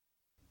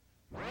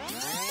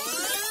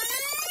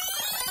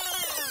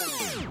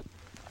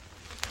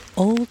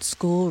Old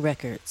school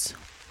records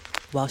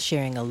while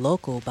sharing a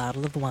local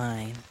bottle of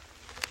wine.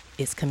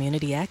 It's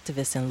community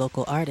activist and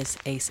local artist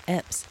Ace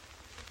Epps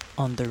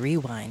on The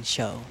Rewine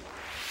Show.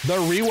 The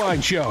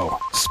Rewine Show,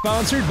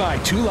 sponsored by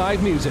 2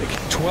 Live Music,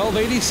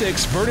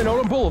 1286 Vernon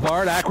Odom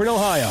Boulevard, Akron,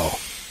 Ohio.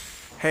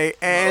 Hey,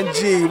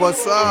 Angie,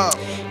 what's up?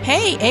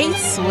 Hey,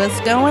 Ace, what's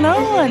going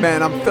on?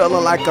 Man, I'm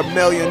feeling like $1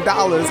 million.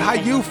 How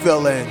you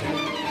feeling?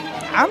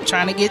 I'm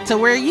trying to get to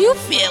where you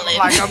feeling.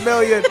 Like $1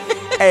 million?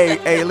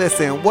 Hey,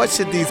 listen, what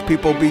should these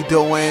people be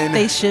doing?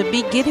 They should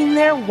be getting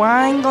their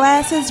wine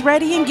glasses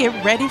ready and get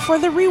ready for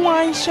the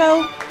Rewine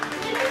Show.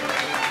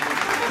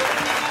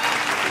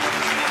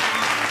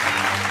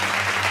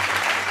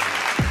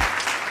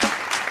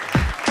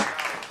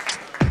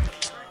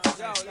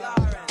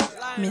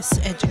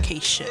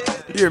 Miseducation.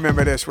 You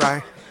remember this,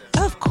 right?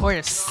 Of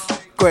course.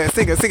 Go ahead,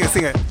 sing it.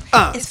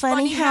 It's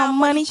funny how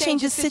money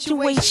changes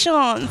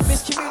situations.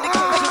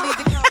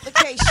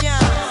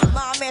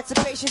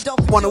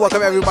 Want to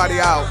welcome everybody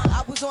out.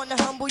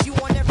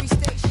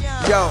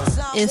 Yo.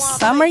 It's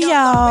summer,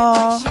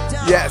 y'all.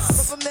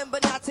 Yes.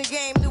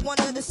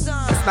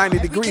 It's 90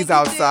 degrees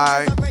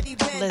outside.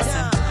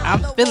 Listen,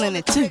 I'm feeling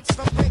it too.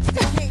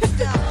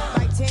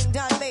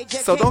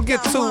 So don't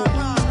get too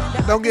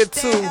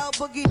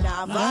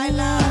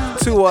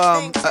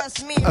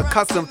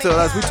accustomed to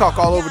us. We talk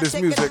all over this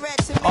music.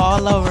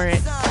 All over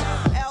it.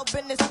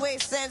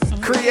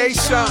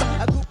 Creation.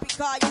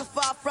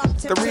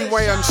 The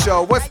Rewine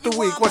Show. What's the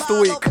week?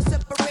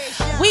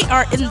 We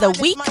are in the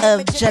week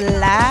of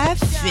July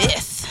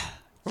 5th.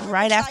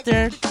 Right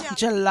after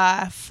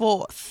July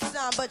 4th.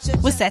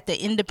 What's that, the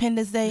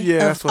Independence Day of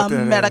that's what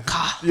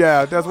America?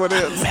 Yeah, that's what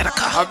it is.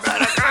 America.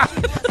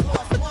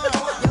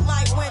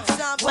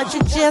 But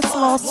you just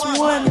lost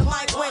one.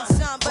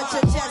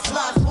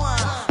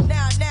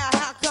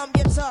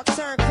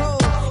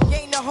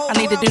 I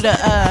need to do the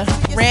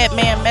Red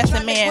Man,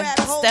 Method Man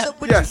step.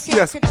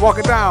 Yes, walk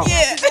it down.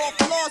 Yeah.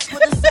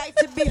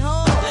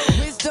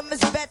 Wisdom is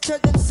better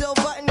than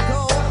silver and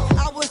gold.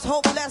 I was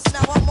hopeless,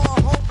 now I'm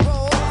on hope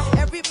roll.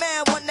 Every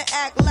man wanna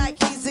act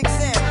like he's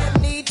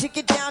exempt. Need to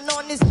get down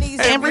on his knees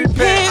and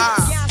repent.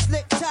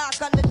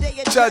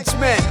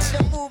 Judgment.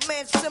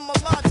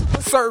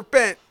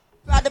 Serpent.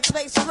 Try to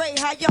play straight,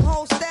 how your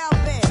whole style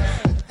been.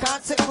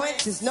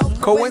 Consequences, no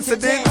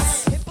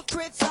coincidence.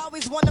 Hypocrites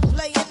always want to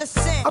play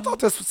innocent. I thought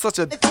this was such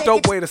a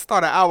dope way to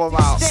start an album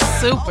out.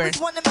 Super.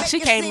 She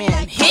came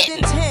in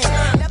hitting.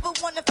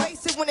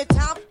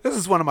 This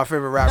is one of my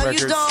favorite rap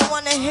records. You don't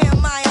want to hear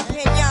my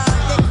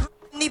opinion.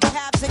 They need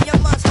paths and you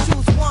must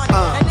choose one.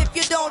 And if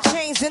you don't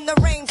change, then the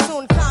rain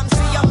soon comes.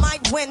 So you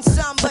might win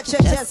some, but you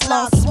just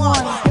lost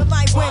one. You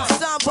might win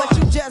some, but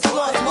you just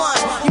lost one.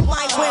 You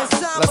might win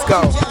some, let's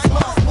go. But you just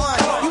lost one.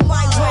 You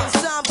might win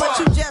some, but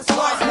you just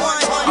lost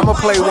one. I'm gonna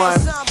play one.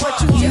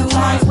 You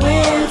might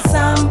win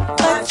some,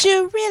 but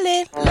you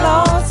really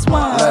lost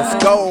one. Let's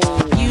go.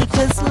 You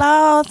just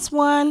lost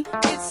one.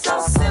 It's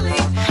so silly.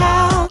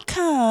 How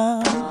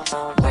come?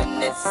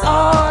 When it's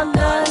all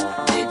done,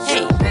 did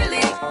you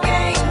really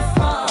gain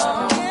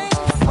from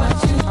what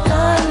you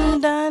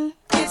done?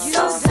 It's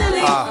so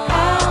silly. How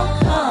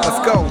come? Let's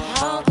go.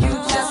 You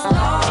just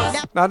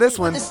lost. Now this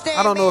one,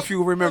 I don't know if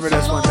you remember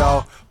this one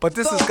though, but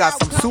this has got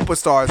some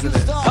superstars in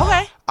it.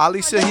 Okay.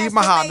 Ali Shaheed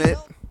Muhammad.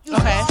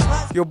 Okay.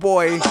 Your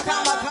boy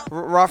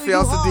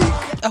Raphael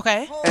Sadiq.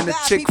 Okay. And the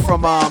chick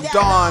from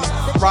Dawn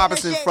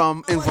Robinson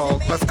from In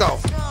Vogue. Let's go.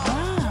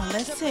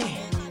 Let's see.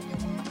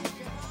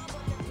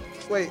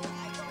 Wait.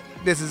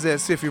 This is it.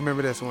 See if you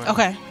remember this one.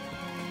 Okay.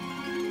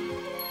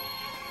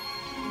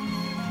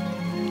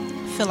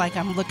 Feel like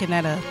I'm looking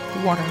at a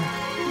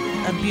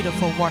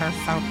beautiful water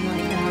fountain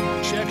right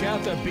now. Check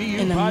out the BU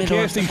In the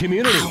podcasting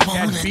community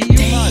at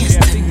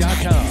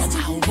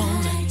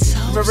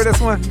BUpodcasting.com. Remember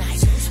this one?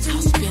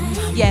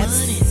 Yes.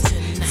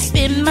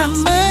 Spend my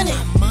money. I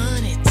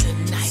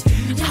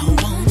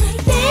wanna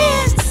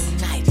dance.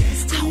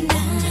 I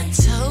wanna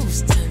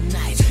toast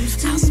tonight.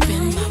 I'll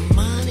spend my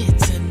money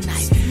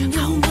tonight.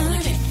 I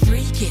wanna get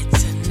freaky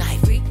tonight.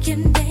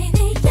 Freaking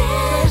baby.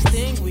 First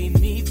thing we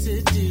need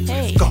to do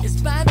is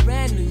buy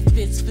brand new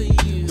fits for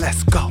you.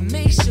 Let's go.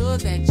 Make sure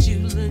that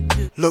you look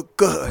good. Look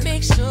good.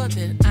 Make sure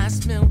that I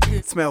smell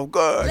good. Smell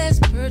good. Let's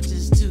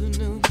purchase 2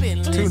 new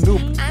Bentleys. He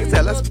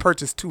said, let's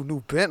purchase 2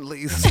 new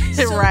Bentleys.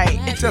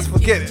 Right. Just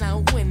forget it.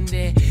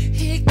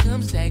 Here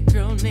comes that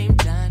girl named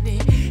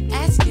Donnie.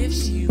 Ask if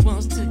she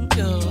wants to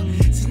go.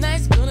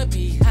 Tonight's gonna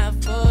be hot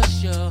for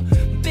sure.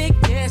 Big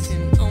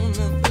dancing on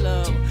the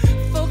floor.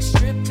 Folks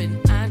stripping,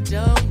 I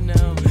don't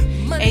know.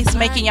 Ace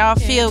making y'all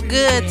feel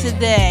good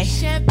today.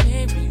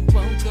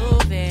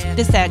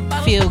 This that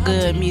feel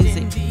good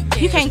music.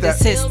 You can't just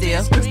sit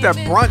still. It's that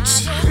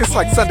brunch. It's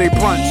like Sunday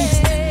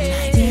brunch.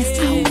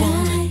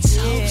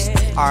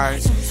 All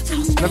right.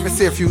 Let me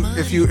see if you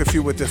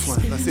with this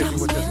one. Let's see if you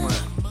with this one.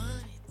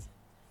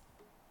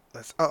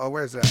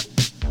 Where's that?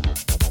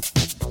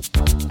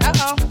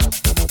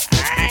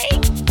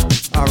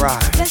 All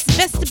right. That's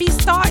best to be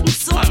starting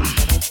some.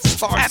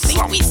 I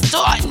think we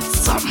starting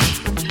some.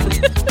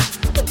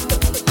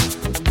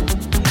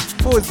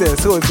 Who is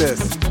this? Who is this?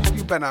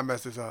 You better not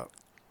mess this up.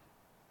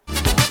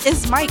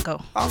 It's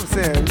Michael. I'm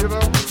saying, you know.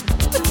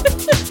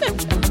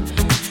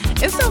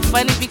 It's so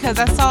funny because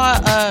I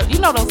saw, you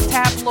know those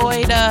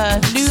tabloid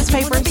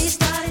newspapers?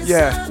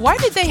 Yeah. Why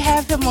did they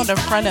have him on the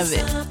front of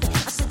it?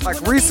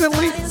 Like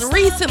recently?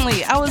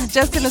 Recently. I was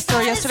just in the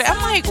store yesterday.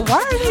 I'm like,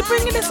 why are they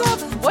bringing this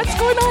up? What's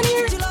going on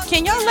here?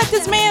 Can y'all let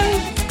this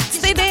man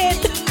stay dead?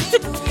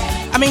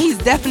 I mean, he's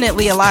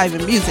definitely alive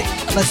in music.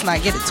 Let's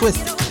not get it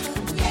twisted.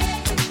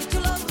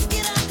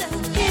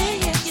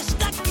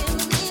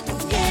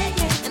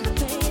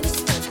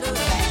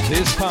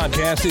 This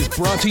podcast is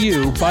brought to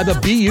you by the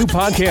BU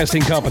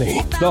Podcasting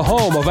Company, the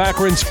home of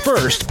Akron's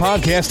first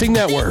podcasting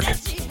network.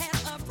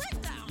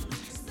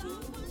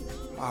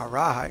 All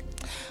right.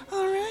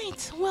 All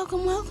right.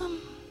 Welcome.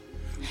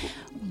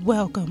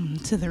 Welcome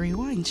to the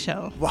Rewine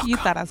Show. Welcome. You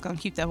thought I was going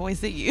to keep that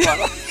voice, didn't you? You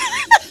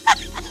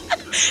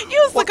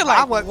was looking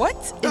like, what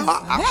is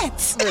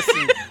that?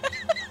 Listen,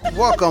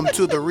 welcome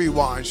to the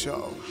Rewine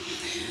Show.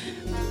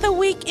 The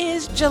week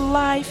is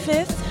July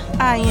 5th.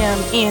 I am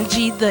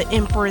Angie, the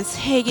Empress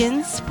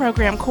Higgins,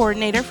 program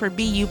coordinator for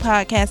BU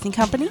Podcasting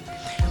Company.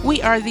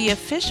 We are the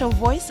official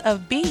voice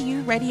of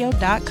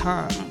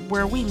BURadio.com,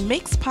 where we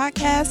mix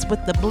podcasts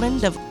with the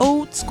blend of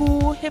old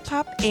school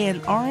hip-hop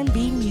and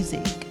R&B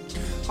music.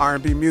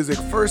 R&B music.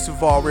 First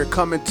of all, we're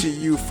coming to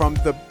you from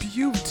the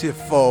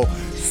beautiful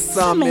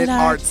Summit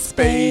Art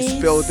Space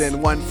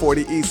Building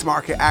 140 East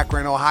Market,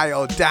 Akron,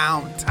 Ohio,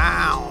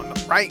 downtown,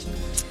 right?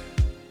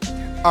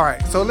 All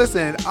right, so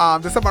listen,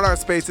 the Summit Art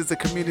Space is a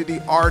community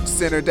arts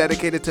center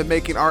dedicated to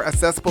making art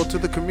accessible to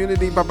the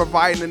community by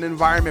providing an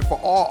environment for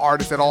all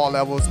artists at all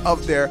levels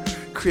of their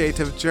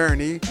creative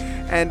journey.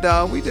 And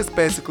we just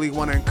basically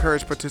want to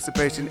encourage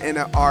participation in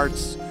the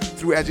arts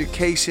through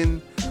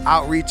education,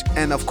 outreach,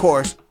 and of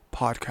course,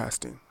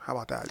 podcasting. How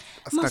about that?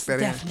 I stuck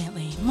that in.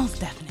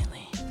 Most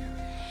definitely.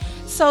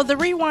 So the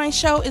Rewine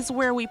Show is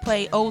where we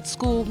play old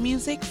school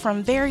music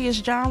from various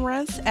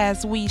genres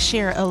as we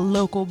share a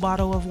local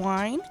bottle of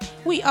wine.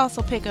 We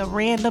also pick a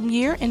random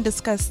year and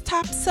discuss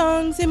top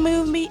songs and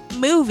movies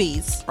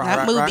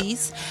from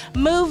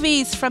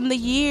the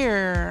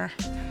year.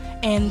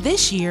 And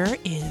this year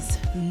is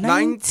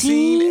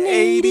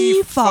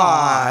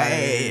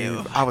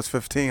 1985. I was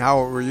 15. How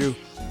old were you?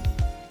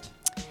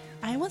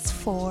 I was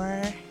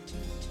 4.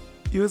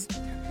 You was...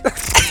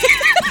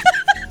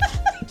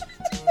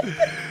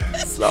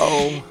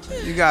 So,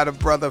 you got a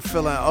brother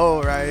feeling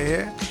old right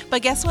here.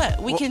 But guess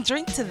what? We can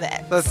drink to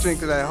that. Let's drink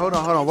to that. Hold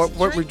on.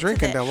 What we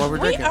drinking though? What we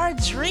drinking? We are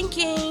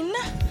drinking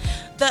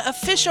the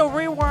official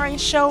Rewine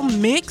Show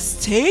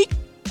mixtape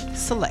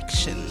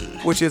selection.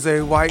 Which is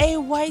a white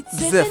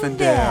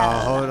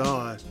Zinfandel. Hold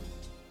on.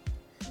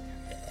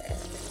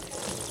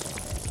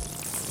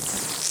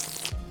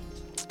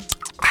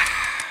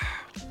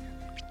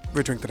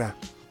 We drink to that.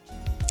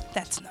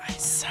 That's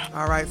nice.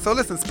 All right. So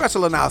listen,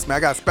 special announcement.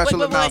 I got a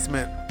special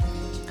announcement.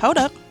 Hold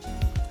up.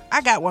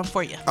 I got one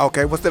for you.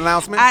 Okay. What's the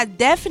announcement? We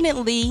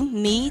definitely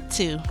need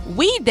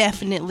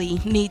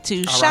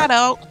to shout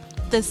out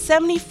the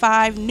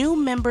 75 new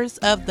members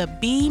of the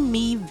Be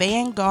Me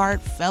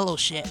Vanguard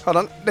Fellowship. Hold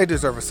on. They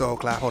deserve a soul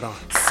clap. Hold on.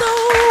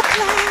 Soul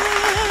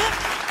clap.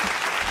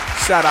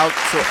 Shout out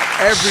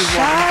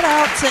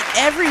to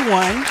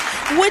everyone.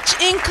 Which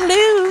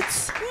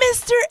includes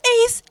Mr.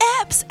 Ace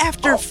Epps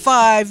after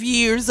 5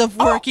 years of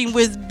working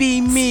with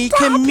Be Me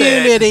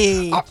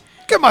community.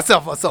 Give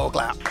myself a soul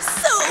clap. Soul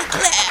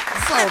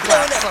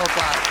clap.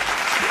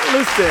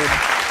 Listen,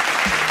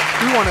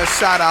 we want to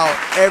shout out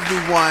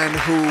everyone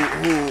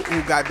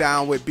who got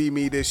down with Be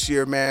Me this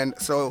year, man.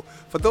 So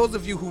for those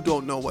of you who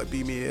don't know what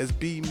Be Me is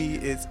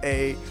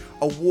a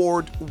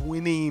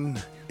award-winning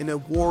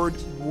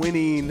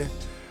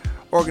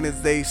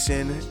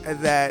organization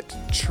that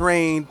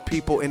trained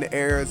people in the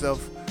areas of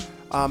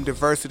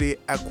diversity,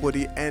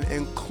 equity, and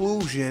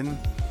inclusion.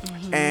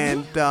 Mm-hmm.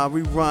 And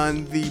we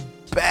run the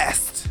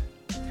best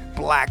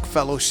black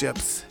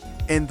fellowships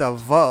in the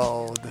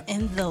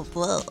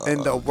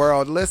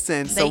world.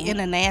 Listen, they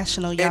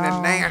international, y'all.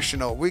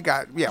 International. We're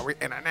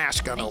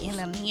international.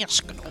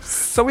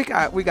 So we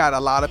got a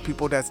lot of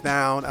people that's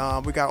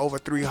down. We got over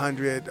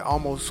 300,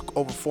 almost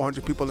over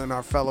 400 people in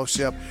our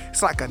fellowship.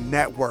 It's like a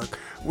network.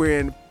 We're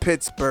in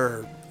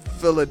Pittsburgh,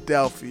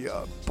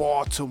 Philadelphia,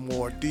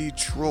 Baltimore,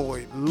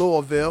 Detroit,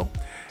 Louisville,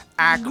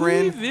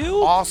 Akron.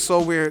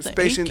 Also, we're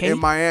stationed in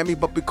Miami,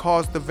 but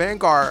because the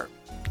Vanguard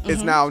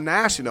is now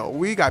national,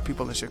 we got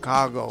people in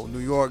Chicago, New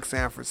York,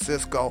 San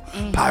Francisco,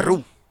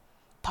 Peru.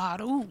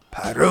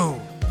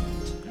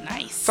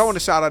 Nice. So I want to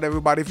shout out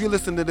everybody. If you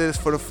listen to this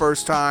for the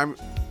first time,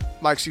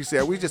 like she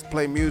said, we just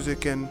play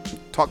music and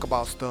talk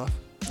about stuff.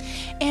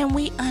 And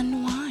we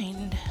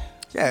unwind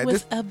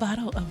with a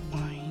bottle of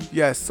wine.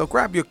 Yes, so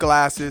grab your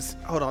glasses.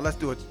 Hold on, let's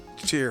do a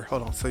cheer.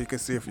 Hold on, so you can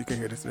see if you can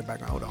hear this in the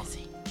background. Hold on.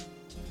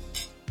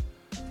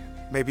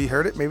 Maybe you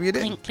heard it, maybe you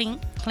didn't. Clink,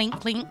 clink,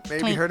 clink, clink.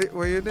 Maybe you heard it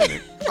where you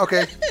didn't.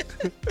 Okay.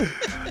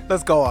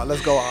 Let's go on.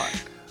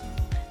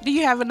 Do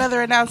you have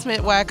another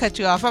announcement while I cut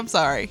you off? I'm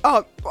sorry.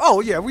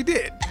 Oh yeah, we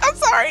did. I'm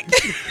sorry. sorry.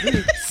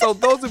 So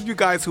those of you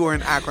guys who are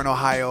in Akron,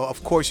 Ohio,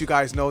 of course you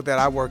guys know that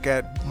I work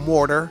at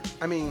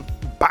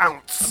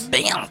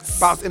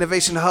Bounce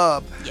Innovation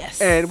Hub.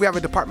 Yes. And we have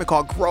a department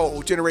called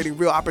Grow, generating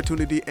real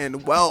opportunity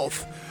and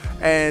wealth.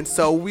 And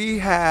so we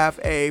have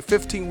a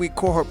 15-week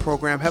cohort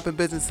program helping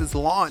businesses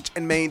launch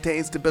and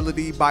maintain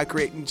stability by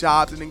creating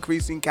jobs and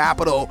increasing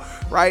capital,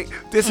 right?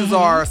 This is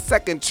our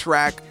second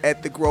track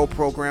at the Grow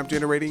program,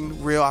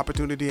 generating real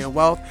opportunity and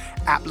wealth.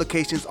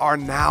 Applications are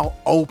now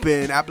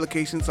open.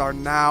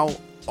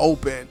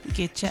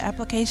 Get your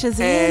applications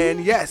in.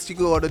 And yes, you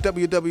can go to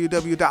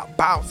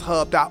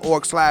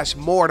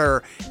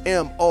www.bouncehub.org/mortar,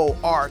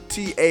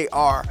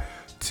 MORTAR,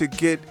 to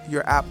get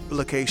your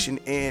application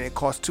in. It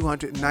costs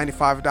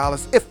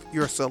 $295 if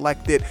you're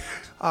selected.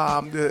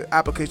 The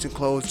application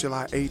closed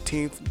July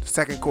 18th. The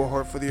second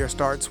cohort for the year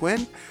starts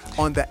when?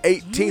 On the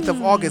 18th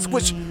of August,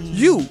 which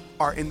you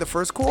are in the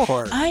first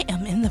cohort. I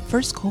am in the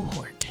first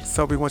cohort.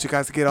 So we want you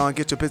guys to get on,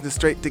 get your business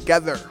straight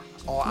together.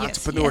 All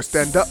entrepreneurs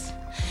stand up.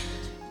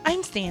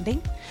 I'm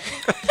standing.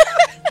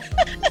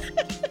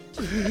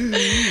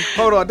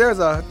 Hold on, there's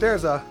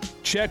a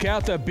Check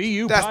out the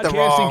BU that's the podcasting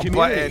wrong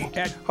community.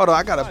 button. Hold on,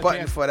 I got a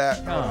button for that.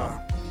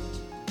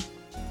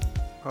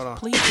 Hold on.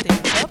 Please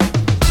stand up.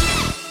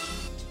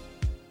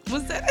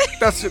 What's that?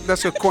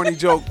 That's your corny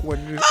joke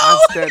when I'm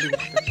standing.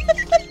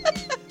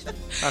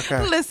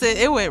 Okay. Listen,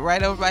 it went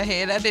right over my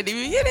head. I didn't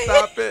even get it.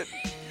 Stop it.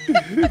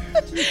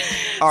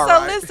 All so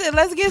right. listen,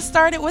 let's get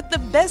started with the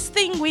best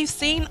thing we've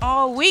seen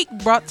all week,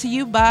 brought to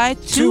you by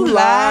Two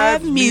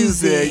Live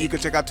Music. Music. You can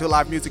check out Two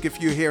Live Music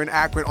if you're here in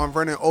Akron on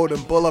Vernon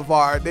Odom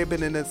Boulevard. They've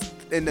been in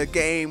the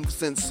game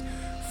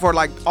for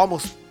like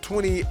almost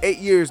 28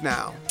 years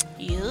now.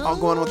 Yeah. I'm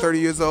going on 30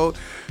 years old.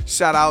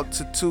 Shout out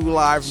to Two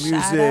Live Shout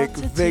Music, out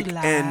to Vic Two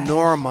and Live.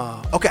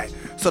 Norma. Okay,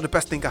 so the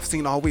best thing I've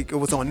seen all week, it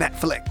was on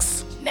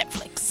Netflix.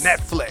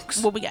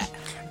 What we got?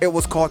 It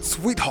was called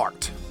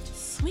Sweetheart.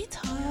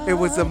 Sweetheart. It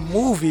was a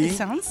movie. It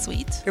sounds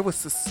sweet. It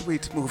was a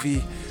sweet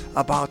movie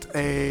about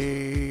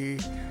a.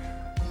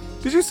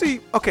 Did you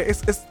see? Okay,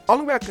 it's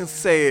only way I can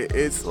say it.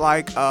 It's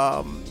like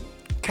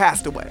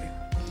Castaway.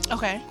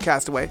 Okay.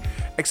 Castaway,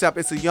 except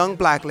it's a young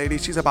black lady.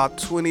 She's about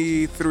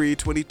 23,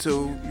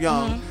 22,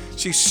 young. Mm-hmm.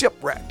 She's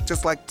shipwrecked,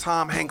 just like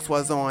Tom Hanks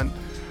was on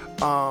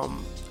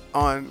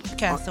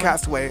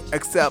Castaway.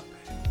 Except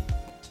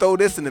throw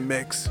this in the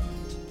mix.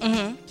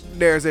 Mm-hmm.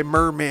 There's a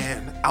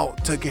merman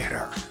out to get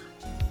her.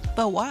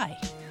 But why?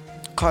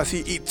 Cause he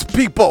eats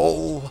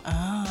people.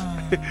 Oh.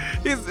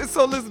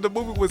 So listen, the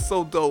movie was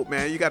so dope,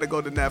 man. You got to go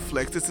to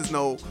Netflix. This is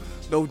no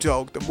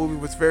joke. The movie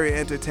was very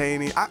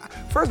entertaining.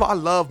 First of all, I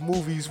love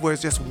movies where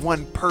it's just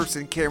one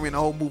person carrying the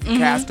whole movie. Mm-hmm.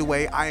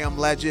 Castaway, I Am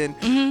Legend.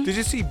 Mm-hmm. Did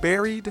you see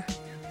Buried?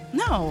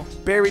 No.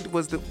 Buried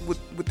was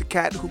with the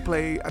cat who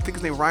played, I think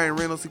his name Ryan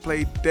Reynolds. He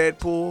played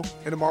Deadpool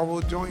in the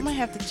Marvel joint. I might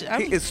have to.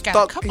 He is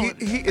stuck.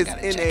 He is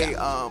in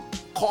a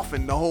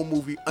coffin the whole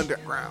movie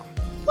underground.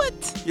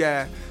 What?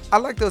 Yeah, I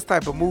like those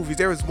type of movies.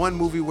 There was one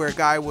movie where a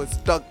guy was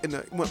stuck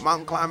went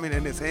mountain climbing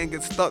and his hand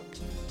gets stuck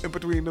in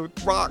between the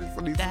rocks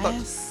and he's stuck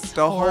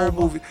the horrible.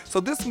 whole movie. So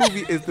this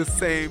movie is the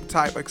same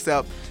type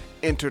except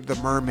Enter the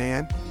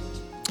Merman.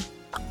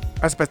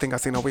 That's the best thing I've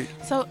seen all week.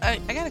 So I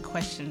got a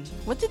question.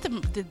 What did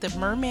the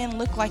merman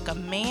look like? A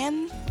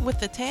man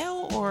with a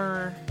tail,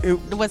 or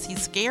was he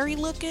scary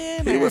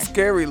looking? He was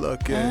scary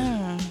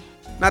looking.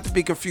 Not to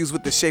be confused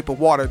with The Shape of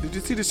Water. Did you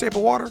see The Shape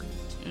of Water?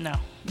 No.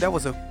 That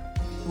was a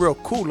real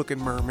cool looking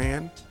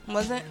merman.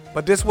 Was it?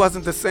 But this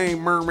wasn't the same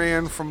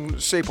merman from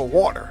Shape of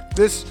Water.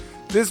 This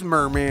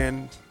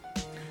merman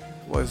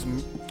was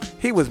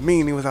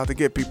mean. He was out to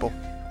get people.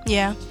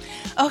 Yeah.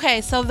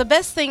 Okay, so the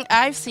best thing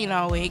I've seen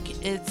all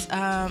week is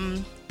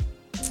the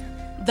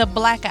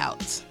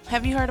Blackout.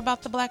 Have you heard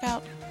about the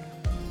Blackout?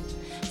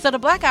 So the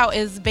Blackout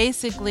is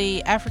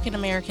basically African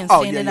Americans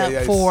standing up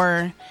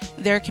for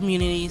their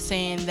community,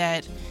 saying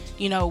that,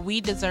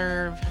 we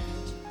deserve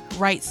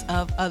rights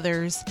of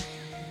others.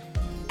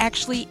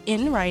 Actually,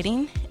 in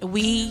writing,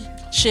 we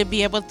should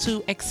be able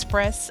to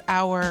express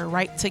our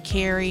right to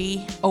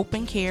carry,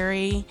 open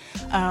carry.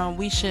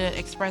 We should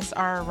express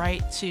our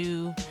right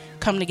to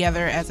come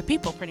together as a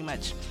people, pretty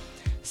much.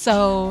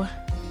 So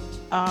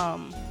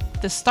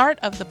the start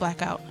of the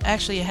Blackout,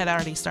 actually it had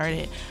already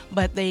started,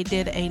 but they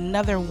did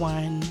another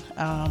one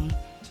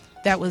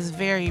that was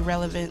very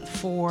relevant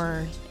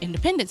for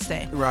Independence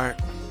Day. Right.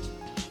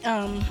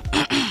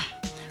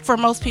 For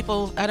most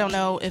people, I don't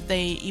know if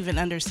they even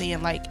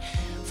understand, like,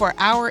 for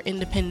our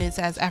independence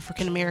as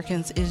African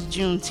Americans is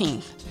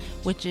Juneteenth,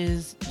 which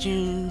is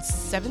June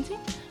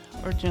 17th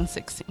or June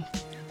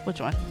 16th. Which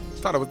one?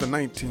 Thought it was the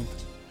 19th.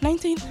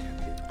 19th?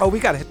 Oh, we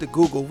gotta hit the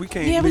Google. We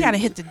can't. Yeah, we gotta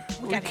hit the.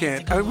 We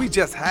can't. I mean, we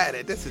just had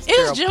it. This is It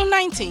terrible. is June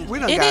 19th. We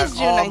done It got is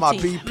June all 19th. my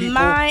B people.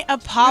 My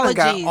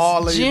apologies.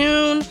 all of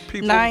June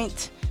people.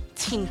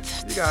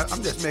 19th.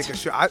 I'm just making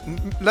sure.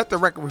 Let the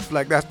record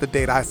reflect. That's the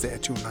date I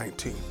said, June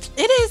 19th.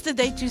 It is the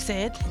date you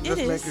said. Just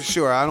It is. making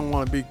sure. I don't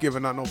want to be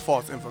giving out no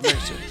false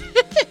information.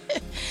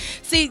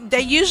 See,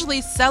 they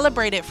usually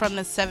celebrate it from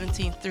the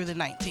 17th through the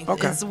 19th.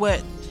 Okay. Is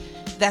what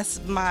That's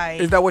my.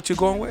 Is that what you're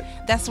going with?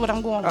 That's what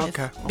I'm going with.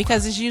 Okay.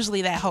 Because it's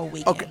usually that whole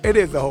weekend. Okay, it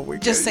is the whole week.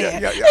 Just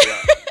saying. Yeah.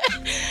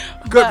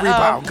 Good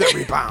rebound. Good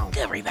rebound.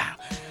 Good rebound.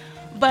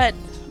 But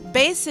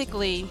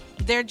basically,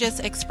 they're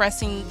just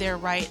expressing their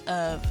right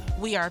of,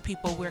 we are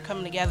people, we're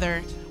coming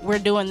together, we're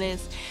doing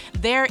this.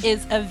 There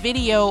is a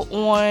video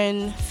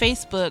on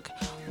Facebook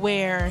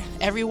where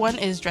everyone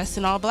is dressed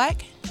in all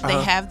black.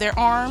 They have their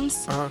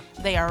arms.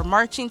 They are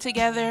marching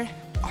together.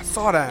 I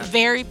saw that.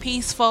 Very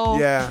peaceful.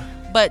 Yeah.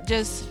 But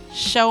just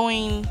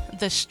showing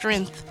the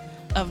strength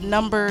of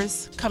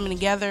numbers coming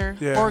together,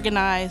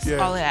 organized,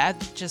 all that.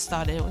 I just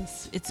thought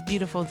it's a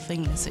beautiful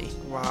thing to see.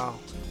 Wow.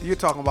 You're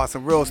talking about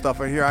some real stuff,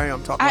 and here I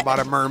am talking about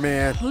a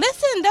merman.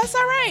 Listen, that's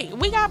all right.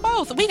 We got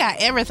both. We got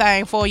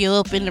everything for you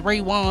up in the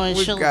Rewind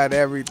Show. We got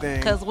everything.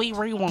 Because we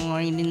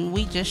rewind and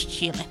we just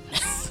chilling.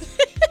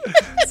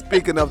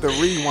 Speaking of the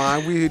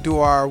rewind, we do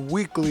our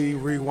weekly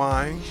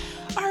rewind.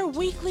 Our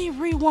weekly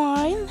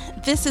rewind.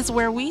 This is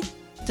where we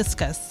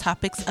discuss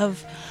topics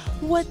of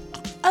what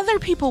other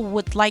people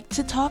would like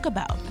to talk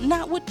about.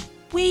 Not what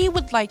we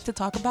would like to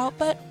talk about,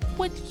 but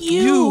what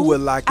you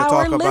would like to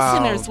talk about. Our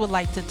listeners would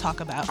like to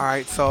talk about. All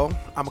right, so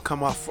I'm going to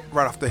come off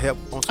right off the hip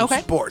on some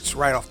sports.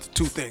 Right off the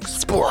two things.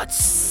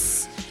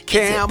 Sports.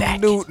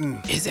 Cam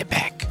Newton. Is it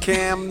back?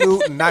 Cam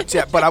Newton. Not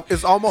yet, but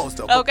it's almost.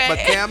 Though. Okay. But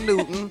Cam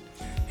Newton,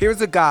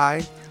 here's a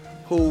guy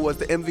who was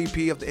the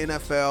MVP of the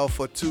NFL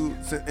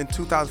in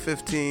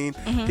 2015.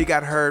 Mm-hmm. He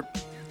got hurt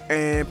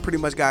and pretty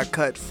much got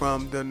cut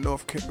from the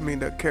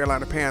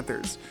Carolina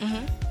Panthers.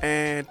 Mm-hmm.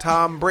 And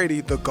Tom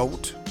Brady, the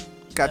GOAT,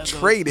 got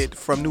traded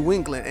from New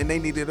England, and they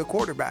needed a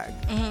quarterback.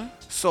 Mm-hmm.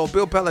 So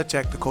Bill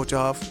Belichick, the coach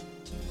of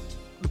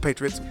the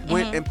Patriots,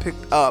 went and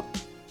picked up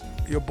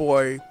your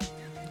boy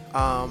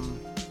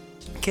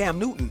Cam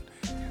Newton.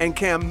 And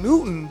Cam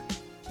Newton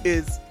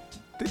is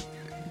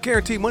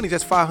guaranteed money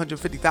just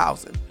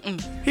 $550,000.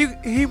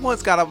 He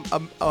once got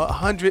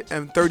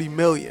 $130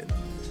 million,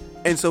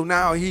 and so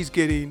now he's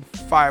getting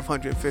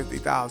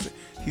 $550,000.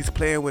 He's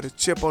playing with a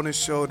chip on his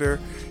shoulder.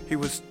 He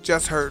was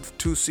just hurt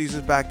 2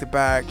 seasons back to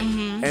back,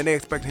 and they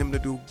expect him to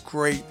do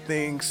great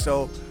things.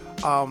 So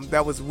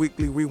that was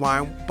Weekly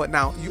Rewind. But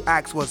now you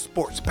asked, was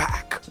sports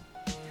back?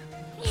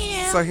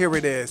 Yeah. So here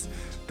it is,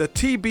 the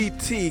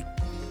TBT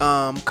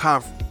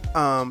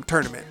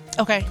tournament.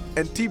 Okay.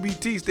 And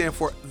TBT stand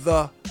for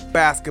the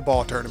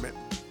basketball tournament.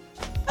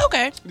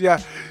 Okay.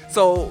 Yeah.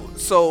 So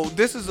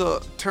this is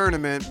a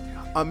tournament,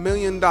 $1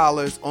 million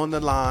on the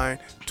line,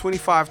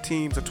 25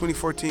 teams or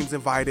 24 teams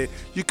invited.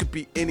 You could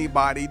be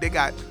anybody. They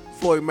got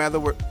Floyd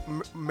Mayweather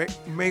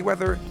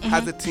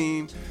has a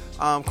team.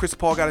 Chris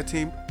Paul got a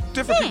team.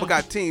 Different people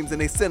got teams, and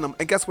they send them.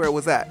 And guess where it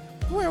was at?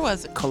 Where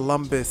was it?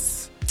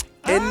 Columbus.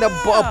 In the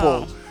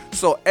bubble.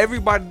 So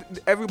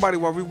everybody,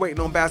 while we're waiting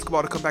on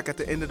basketball to come back at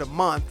the end of the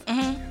month,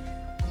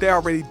 they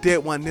already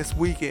did one this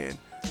weekend.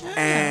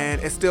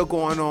 And it's still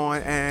going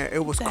on, and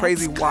it was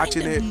crazy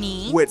watching it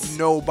with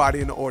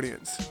nobody in the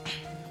audience.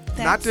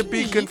 Not to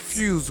be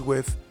confused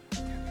with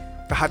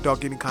the hot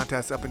dog eating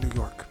contest up in New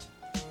York.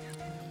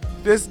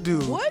 This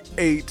dude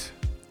ate.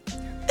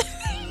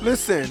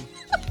 Listen.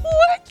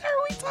 What are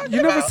we talking about?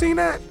 You never seen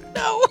that?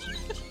 No.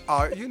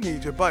 Oh, you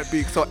need your butt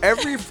beat. So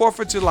every 4th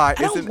of July,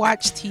 I don't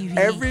watch TV.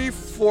 Every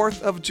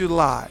 4th of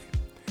July,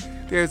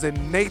 there's a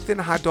Nathan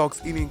hot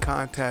dogs eating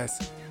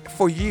contest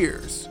for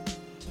years.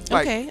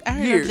 Like, okay, I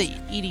heard of the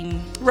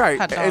eating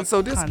hot dog and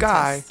so this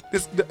contest.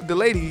 guy, the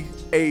lady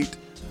ate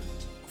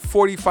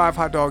 45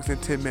 hot dogs in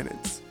 10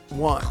 minutes.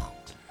 One.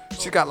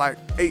 She got like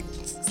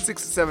 6 or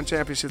 7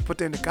 championships, but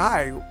then the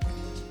guy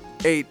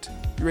ate,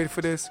 you ready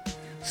for this?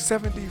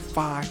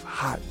 75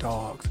 hot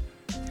dogs.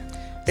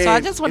 So I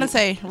just want to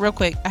say real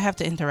quick, I have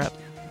to interrupt.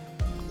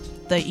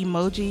 The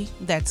emoji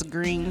that's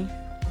green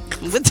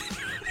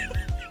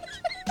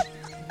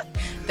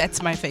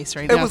that's my face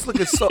right now. It was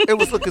looking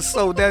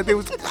so dead. They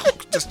was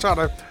just trying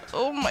to.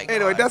 Oh my god.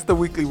 Anyway, that's the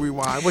Weekly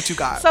Rewind. What you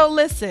got? So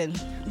listen,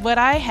 what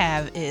I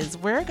have is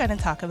we're going to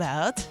talk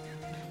about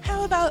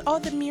how about all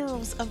the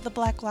murals of the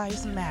Black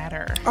Lives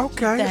Matter.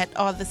 Okay. That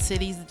all the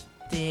cities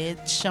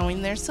did,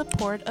 showing their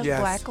support of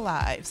Black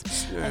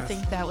lives. Yes. I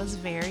think that was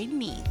very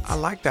neat. I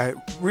like that.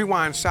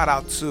 Rewind shout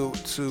out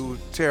to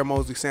Tara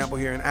Mosley Sample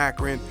here in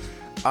Akron,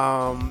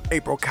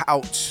 April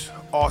Couch,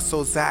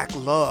 also Zach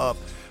Love,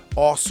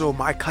 also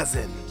my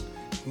cousin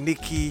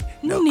Nikki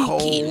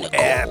Nicole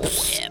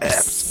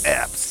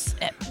Epps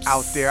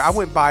out there. I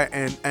went by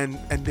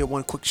and did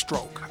one quick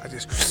stroke. I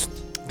just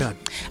done.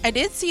 I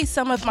did see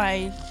some of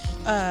my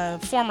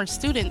former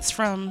students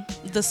from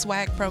the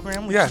SWAG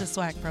program, which the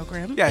SWAG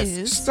program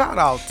is. Shout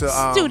out to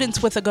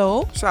Students with a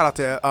Goal. Shout out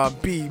to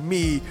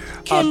me,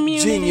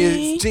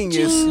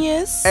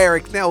 Genius,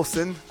 Eric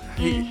Nelson.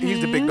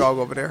 He's the big dog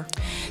over there.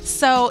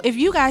 So if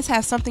you guys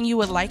have something you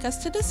would like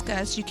us to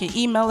discuss, you can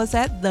email us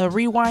at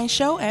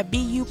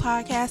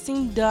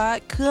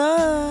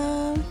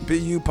therewindshow@bupodcasting.com.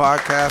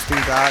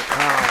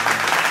 bupodcasting.com.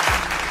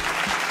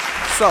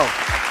 So,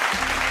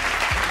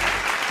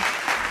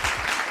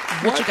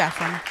 what you got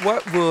for me?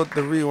 What will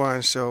the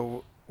Rewind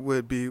Show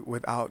would be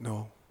without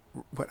no?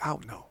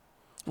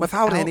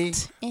 without any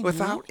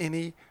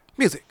music.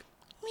 Music.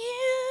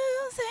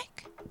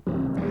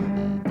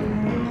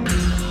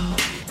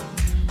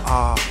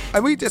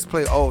 And we just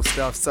play old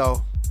stuff,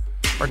 so.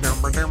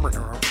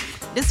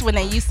 This is when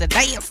they used to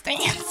dance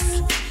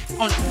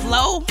on the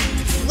floor,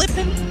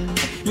 flipping,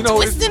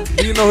 twisting.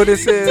 You know who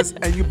this is?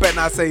 And you better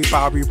not say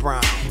Bobby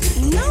Brown.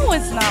 No,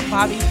 it's not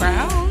Bobby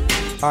Brown.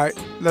 All right,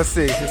 let's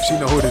see if she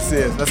know who this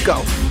is. Let's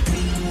go.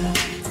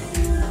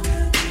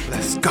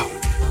 Let's go.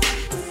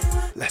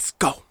 Let's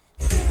go.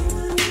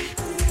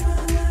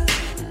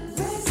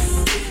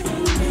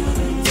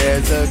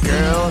 There's a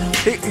girl.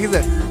 He's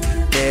a.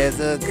 There's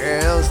a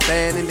girl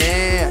standing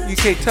there. You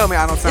can't tell me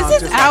I don't sound Is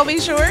this just I'll like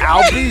Be Sure?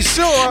 I'll Be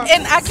Sure.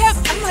 And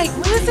I'm like,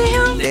 was it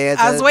him? There's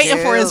I was waiting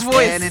for his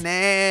voice.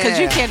 Because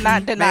you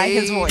cannot deny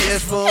his voice.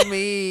 Just for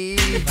me.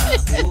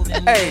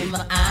 Hey,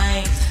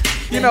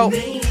 you know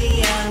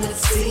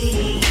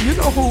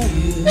who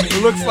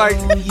looks like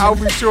I'll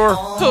Be Sure?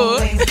 Who?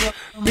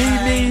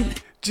 Me,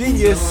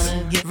 Genius,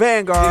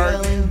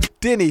 Vanguard,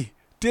 Denny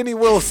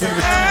Wilson.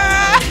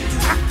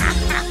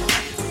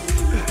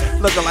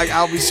 Looking like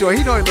I'll Be Sure.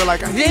 He don't even look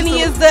like Denny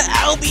is the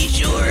I'll Be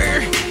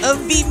Sure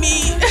of Be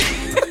Me.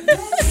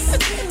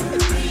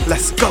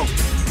 Let's go.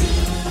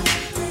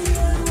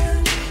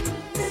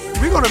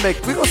 We're gonna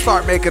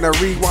start making a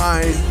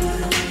Rewind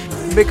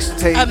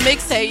mixtape. A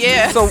mixtape,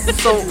 yeah. So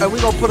and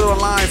we're gonna put it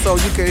online so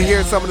you can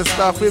hear some of the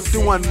stuff. We'll do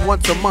one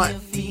once a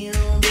month.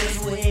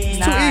 It's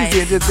Nice. too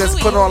easy. Just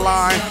put it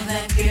online.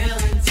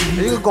 And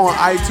you can go on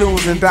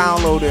iTunes and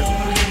download it.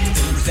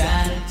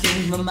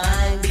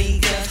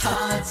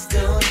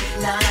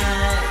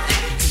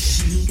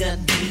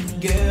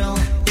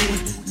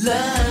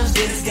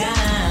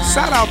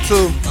 Shout out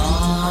to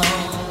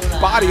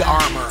Body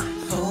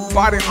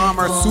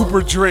Armor,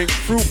 Super Drink,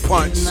 Fruit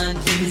Punch,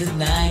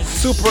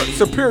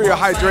 Superior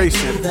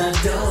Hydration.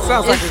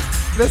 Sounds like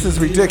this is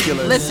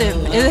ridiculous.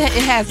 Listen, it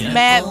has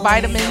mad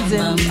vitamins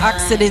and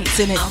oxidants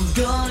in it.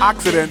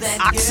 Oxidants.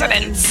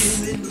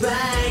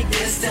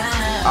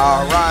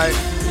 All right.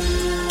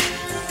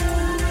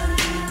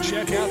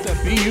 Check out the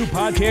BU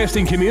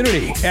Podcasting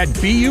community at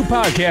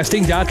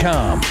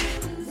bupodcasting.com.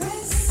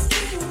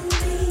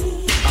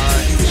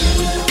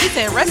 He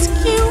said,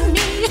 rescue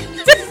me.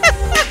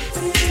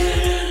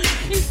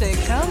 He said,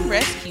 come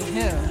rescue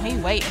him. He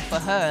waiting for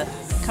her.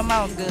 Come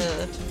on,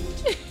 good.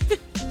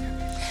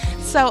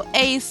 So,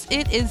 Ace,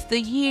 it is the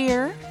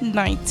year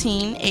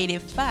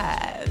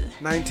 1985.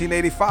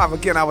 1985.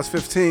 Again, I was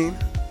 15.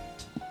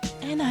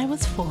 And I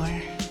was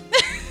 4.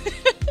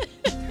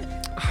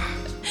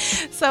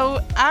 So,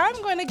 I'm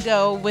going to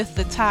go with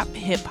the top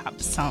hip-hop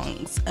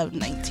songs of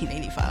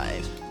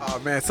 1985. Oh,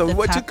 man. So The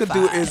what you top could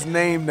do 5. is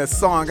name the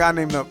song. I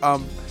named the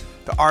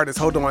artist.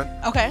 Hold on.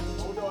 Okay.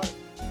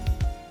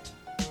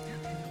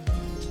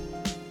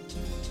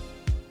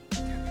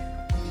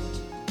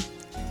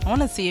 I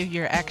want to see if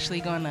you're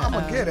actually going to... I'm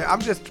going to get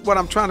it. What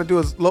I'm trying to do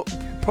is link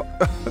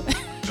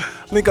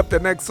up the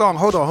next song.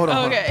 Hold on.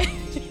 Okay.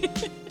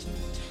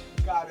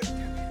 Got it.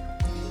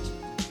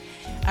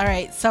 All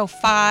right. So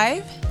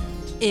 5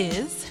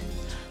 is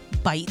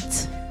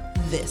Bite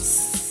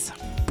This.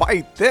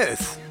 Bite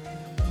This.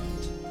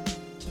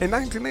 In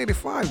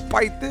 1985,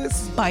 Bite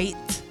This.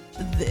 Bite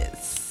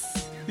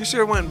This. You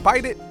sure it wasn't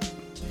Bite It?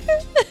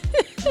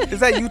 Is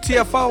that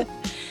UTFO?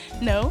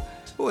 No.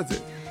 Who is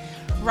it?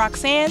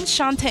 Roxanne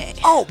Shante.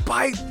 Oh,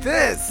 Bite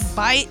This.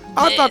 Bite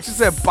I This. thought you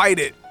said Bite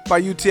It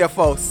by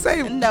UTFO.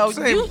 Same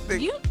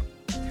thing. You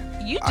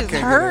I just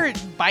can't heard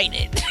Bite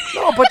It.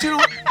 No, but you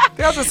know,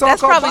 there's a song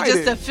That's called probably Bite just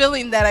It. the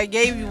feeling that I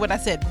gave you when I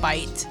said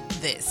Bite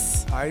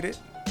This. Bite It?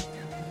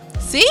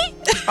 See?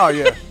 Oh,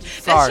 yeah.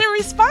 That's Sorry. your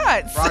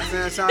response.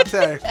 Roxanne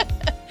Shante.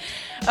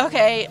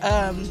 Okay,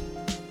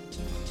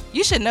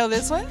 you should know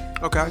this one.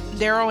 Okay.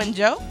 Daryl and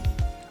Joe.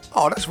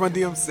 Oh, that's Run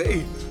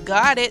DMC.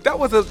 Got it. That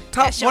was a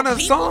top That's your one of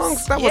the peoples.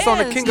 songs. That was on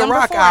the Yes, King of number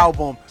Rock 4.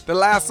 album. The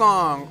last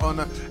song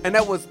and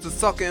that was the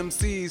Sucker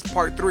MC's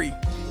Part 3.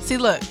 See,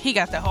 look, he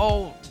got the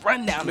whole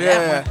rundown of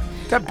Yeah. that one.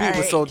 That beat All was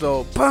right. so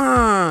dope.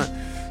 Boom,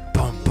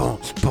 boom, boom,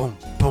 boom,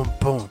 boom,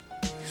 boom,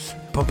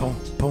 boom,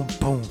 boom, boom,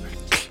 boom,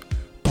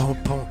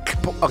 boom,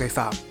 boom. Okay,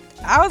 stop.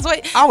 I was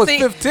waiting. I was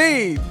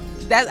 15.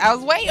 I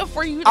was waiting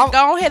for you to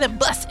go ahead and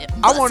bust it.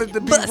 I wanted to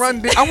be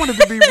Run. I wanted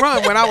to be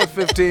Run when I was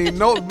 15.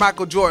 No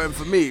Michael Jordan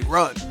for me.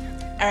 Run.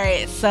 All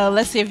right, so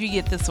let's see if you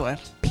get this one.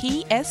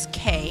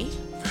 PSK.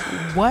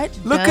 What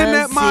Looking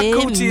does at my it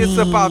coochie, it's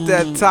about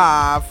that mean?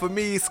 time. For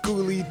me,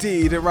 Schoolie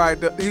D.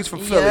 He's from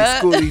Philly,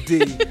 Yeah. Schoolie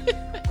D.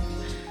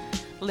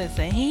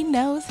 Listen, he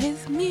knows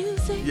his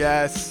music.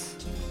 Yes.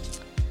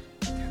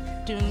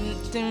 Dun,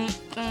 dun,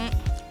 dun.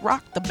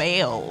 Rock the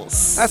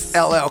bells. That's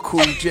LL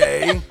Cool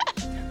J.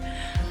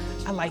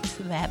 I liked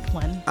that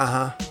one.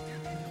 Uh-huh.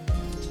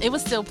 It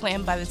was still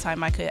playing by the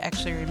time I could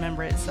actually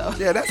remember it. So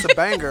Yeah, that's a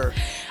banger.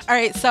 all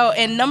right, so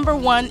and number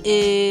 1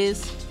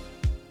 is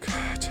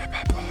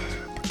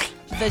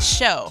The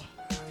Show.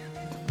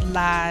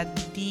 La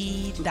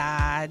Dee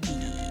Da Dee.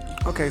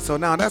 Okay, so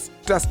now that's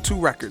 2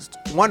 records.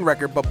 1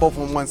 record, but both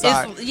on one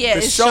side. yeah, the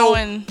it's show,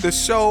 showing- The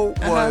show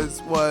Uh-huh.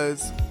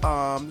 was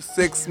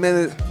 6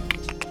 minutes.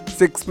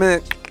 6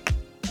 minutes.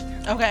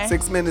 Okay.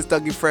 6 minutes.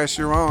 Dougie Fresh,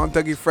 you're on.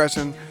 Dougie Fresh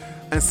and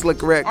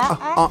Slick Rick.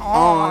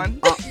 On.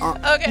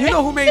 Okay. You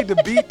know who made the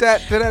beat to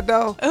that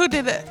though? Who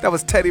did that? That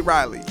was Teddy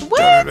Riley. What?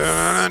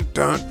 Dun,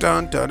 dun,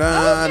 dun, dun,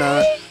 dun,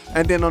 Okay.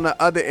 And then on the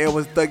other end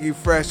was Dougie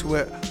Fresh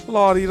with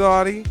Lottie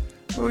Lottie.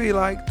 We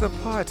like to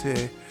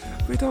party.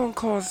 We don't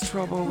cause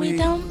trouble. We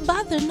don't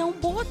bother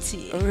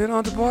nobody. We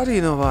don't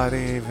body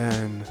nobody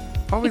even.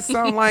 Always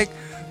sound like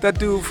that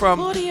dude from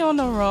Booty on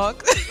the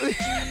rock.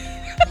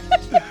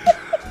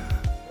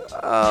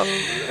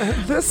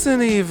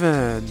 Listen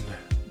even.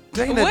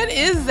 Dana, What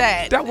is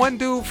that? that one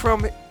dude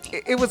from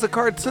it was a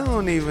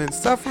cartoon even.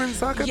 Suffering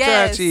Sakatachi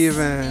Yes.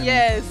 even.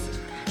 Yes.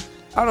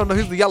 I don't know,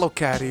 he's the yellow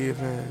cat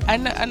even. I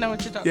know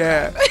what you're talking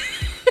Yeah. about.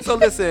 So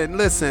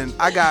listen.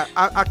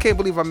 I can't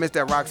believe I missed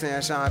that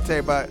Roxanne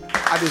Shante, but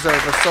I deserve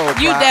a soul clap.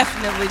 You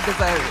definitely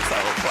deserve a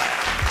soul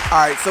clap. All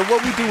right. So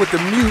what we do with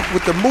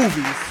the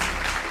movies?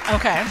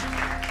 Okay.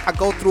 I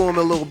go through them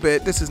a little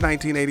bit. This is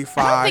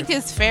 1985. I don't think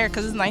it's fair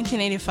because it's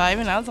 1985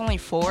 and I was only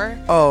 4.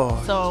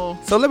 Oh.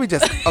 So let me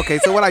just okay.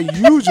 So what I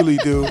usually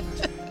do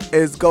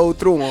is go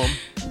through them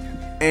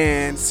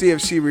and see if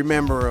she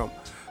remember them.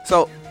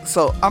 So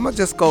I'm gonna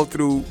just go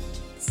through.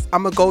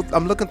 I'm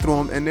looking through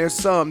them and there's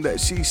some that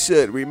she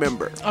should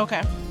remember.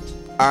 okay.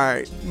 All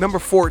right, number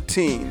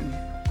 14.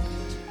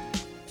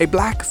 A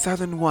black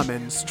Southern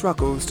woman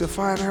struggles to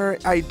find her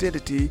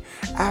identity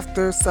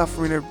after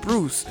suffering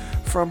abuse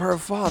from her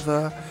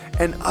father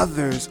and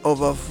others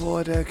over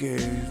 4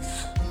 decades.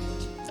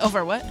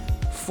 Over what?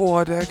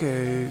 4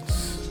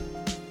 decades.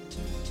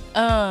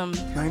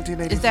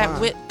 1985. Is that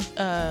with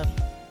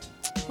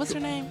what's her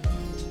name?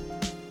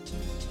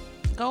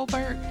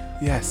 Goldberg?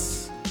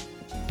 Yes.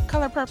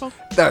 Color Purple?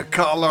 The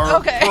Color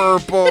Okay.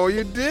 Purple.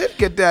 You did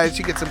get that.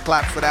 She gets some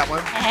claps for that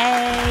one.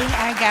 Hey,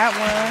 I got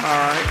one. All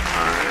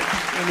right.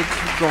 Let me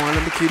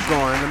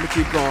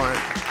keep going.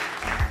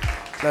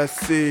 Let's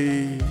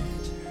see.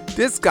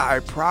 This guy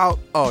proud.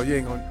 Oh, you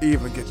ain't gonna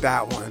even get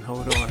that one.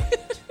 Hold on.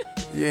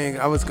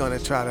 I was gonna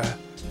try to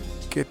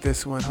get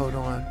this one. Hold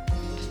on.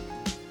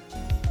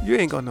 You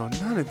ain't gonna know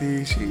none of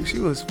these. She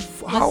was.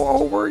 How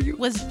old were you?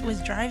 Was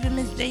Driving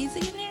Miss Daisy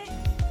in there?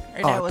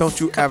 Or that Oh, was don't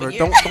you a couple ever.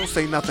 years? Don't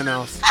say nothing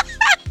else.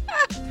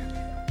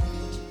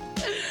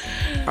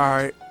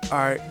 All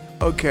right.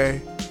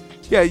 Okay.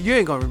 Yeah, you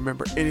ain't gonna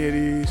remember any of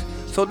these.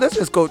 So let's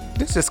just go.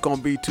 This is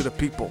gonna be to the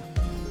people.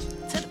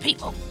 To the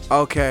people.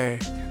 Okay.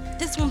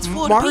 This one's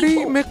for Marty the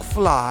people.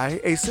 McFly,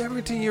 a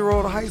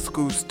 17-year-old high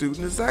school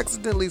student, is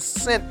accidentally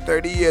sent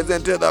 30 years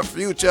into the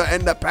future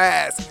and the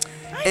past.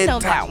 I know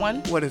that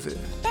one. What is it?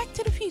 Back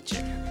to the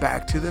Future.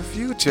 Back to the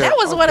Future. That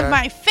was one of Okay.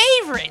 my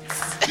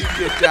favorites. You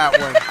get that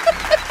one.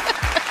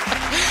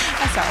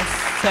 That sounds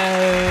so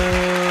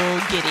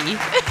giddy.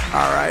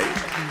 All right.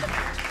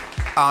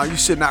 You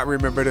should not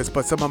remember this,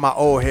 but some of my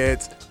older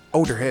heads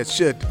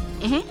should.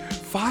 Mm-hmm.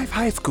 5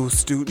 high school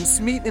students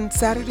meet in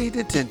Saturday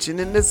detention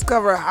and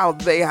discover how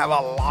they have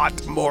a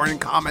lot more in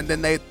common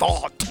than they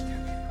thought.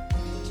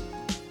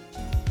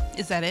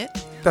 Is that it?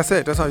 That's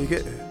it. That's all you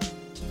get.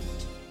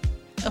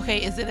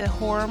 Okay, is it a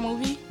horror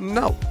movie?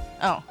 No.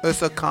 Oh.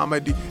 It's a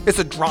comedy. It's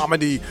a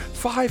dramedy.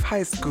 5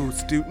 high school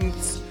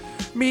students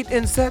meet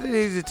in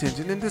Saturday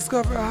detention and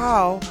discover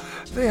how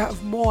they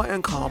have more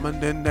in common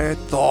than they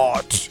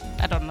thought.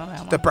 I don't know that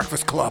one. The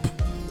Breakfast Club.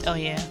 Oh,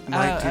 yeah.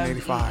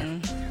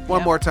 1985.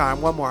 One more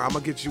time. I'm going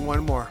to get you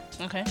one more.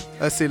 Okay.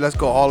 Let's see. Let's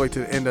go all the way to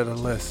the end of the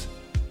list.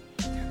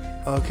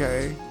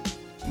 Okay.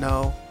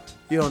 No.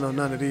 You don't know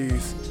none of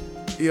these.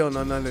 You don't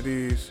know none of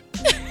these.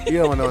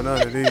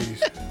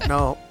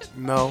 No.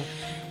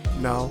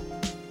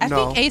 I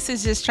think Ace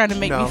is just trying to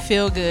make me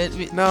feel good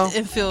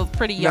and feel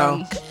pretty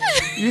young.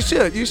 You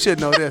should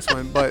know this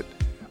one, but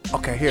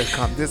okay, here it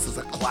comes. This is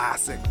a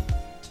classic.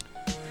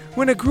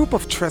 When a group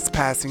of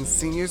trespassing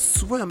seniors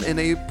swim in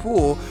a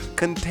pool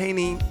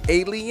containing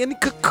alien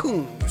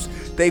cocoons,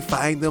 they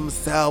find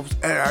themselves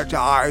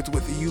energized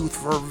with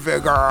youthful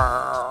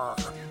vigor.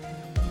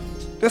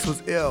 This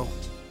was ill.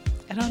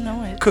 I don't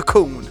know it.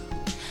 Cocoon.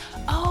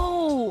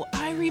 Oh,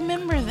 I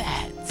remember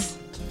that.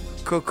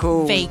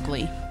 Cocoon.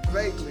 Vaguely.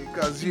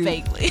 Because you.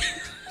 Vaguely.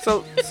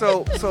 So,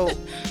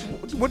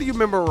 what do you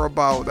remember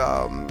about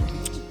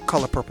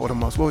Color Purple the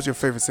most? What was your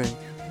favorite scene?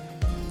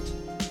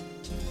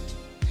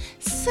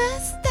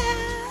 Sister,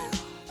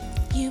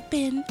 you've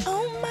been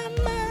on my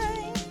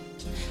mind.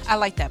 I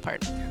like that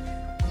part.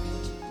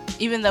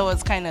 Even though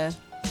it's kind of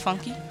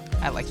funky,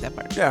 I like that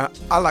part. Yeah,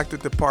 I liked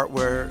it, the part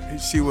where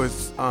she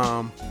was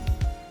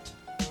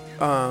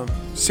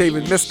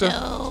shaving Mister.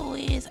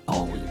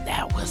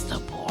 That was the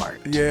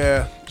part.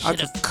 Yeah. Should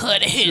have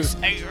cut his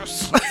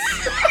ears.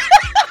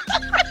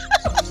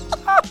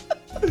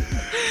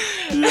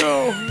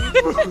 Yo.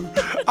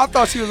 I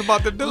thought she was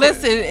about to do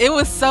Listen, it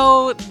was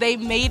so, they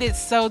made it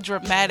so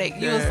dramatic.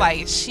 You was Yeah.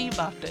 like, she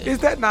about to. Is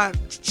that not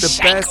the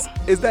Shank best? 'em.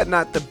 Is that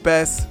not the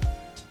best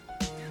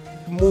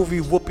movie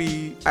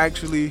Whoopi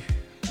actually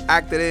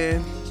acted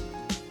in?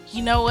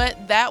 You know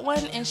what? That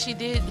one, and she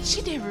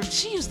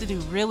used to do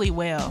really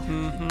well.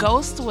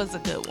 Ghost was a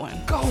good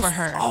one for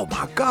her. Oh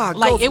my God.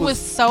 Like, Ghost it was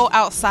so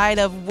outside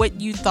of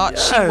what you thought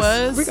she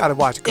was. We got to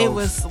watch Ghost. It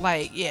was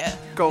like, yeah,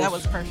 Ghost. that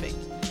was perfect.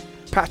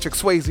 Patrick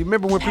Swayze.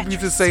 Remember when people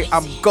used to say,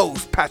 I'm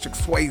Ghost Patrick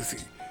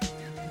Swayze?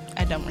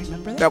 I don't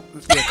remember that.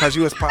 Because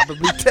you was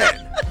probably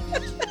 10.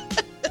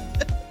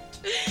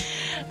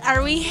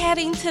 Are we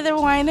heading to the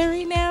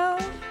winery now?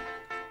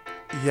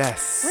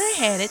 Yes. We're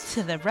headed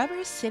to the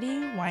Rubber City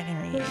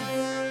Winery.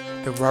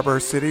 The Rubber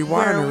City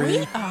Where Winery.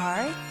 we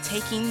are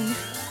taking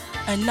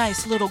a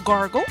nice little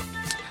gargle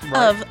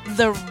of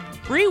the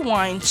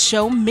Rewine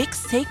Show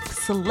mixtape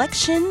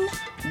selection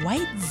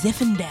White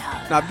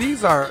Zinfandel. Now,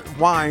 these are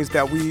wines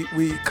that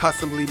we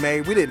customly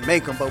made. We didn't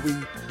make them, but we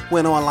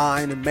went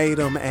online and made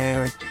them,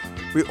 and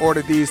we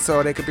ordered these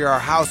so they could be our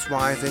house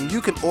wines. And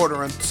you can order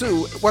them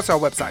too. What's our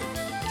website?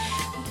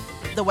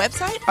 The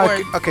website or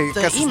okay,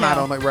 the guess email? it's not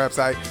on the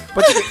website,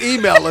 but you can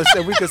email us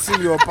and we can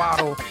send you a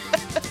bottle.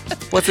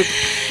 What is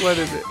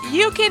it?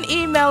 You can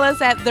email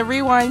us at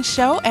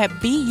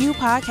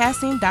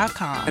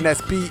therewineshow@bupodcasting.com. And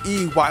that's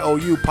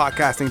BEYOU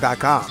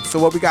podcasting.com. So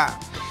what we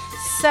got?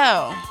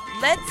 So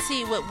let's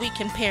see what we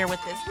can pair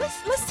with this.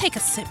 Let's take a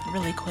sip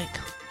really quick.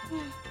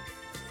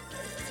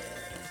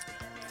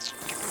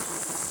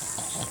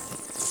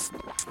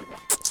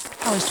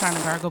 I was trying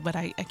to gargle, but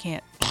I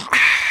can't.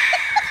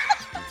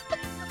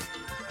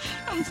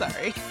 I'm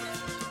sorry.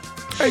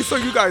 Hey, so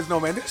you guys know,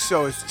 man, this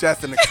show is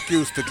just an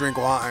excuse to drink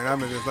wine. I'm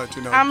gonna just let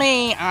you know. I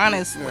mean,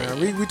 honestly.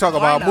 Yeah, we talk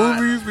about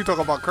movies, we talk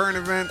about current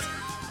events,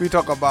 we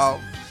talk about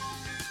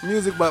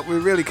music, but we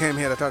really came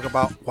here to talk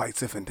about White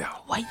Zinfandel.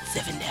 White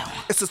Zinfandel.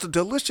 It's just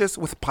delicious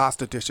with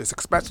pasta dishes,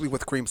 especially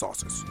with cream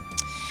sauces.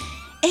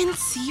 And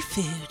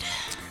seafood.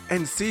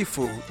 And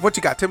seafood. What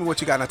you got? Tell me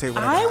what you got and I'll tell you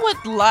what I I got.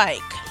 would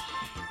like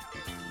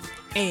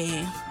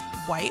a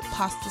white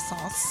pasta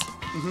sauce,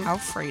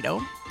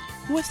 Alfredo,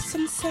 with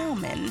some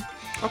salmon.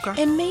 Okay.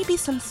 And maybe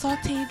some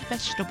sauteed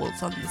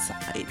vegetables on the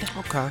side.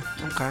 Okay.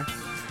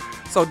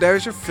 So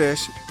there's your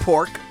fish,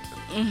 pork.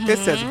 It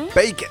says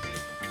bacon.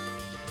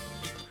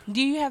 Do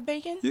you have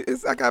bacon?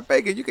 I got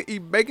bacon. You can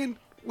eat bacon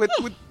with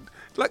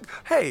like,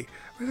 hey,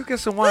 let's get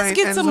some wine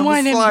get and some some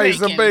wine and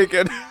slice of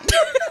bacon.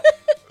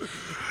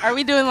 Are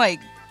we doing like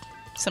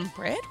some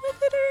bread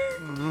with it?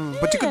 Or?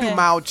 But you can do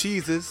mild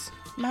cheeses,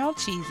 Mild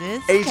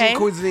cheeses. Asian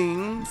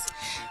cuisines.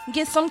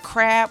 Get some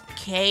crab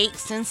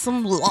cakes and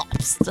some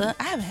lobster.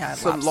 I haven't had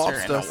Some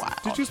lobster lobster. in a while.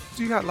 Do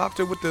you have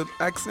lobster with the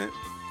accent?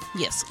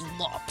 Yes,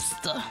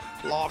 lobster.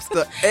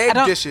 Lobster egg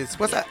dishes.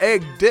 What's an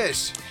egg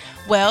dish?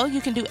 Well, you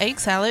can do egg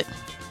salad.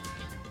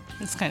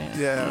 It's kind of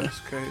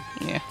Okay.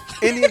 yeah.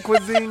 Indian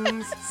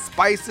cuisines,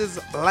 spices,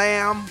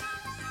 lamb.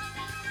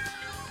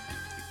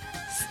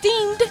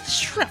 Steamed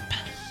shrimp,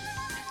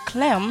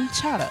 clam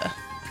chowder.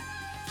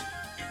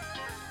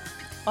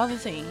 All the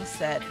things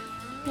that,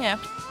 yeah.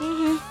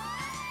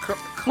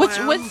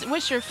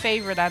 What's your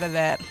favorite out of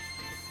that?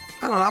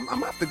 I don't know. I'm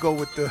gonna have to go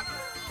with the.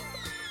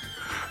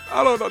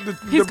 I don't know the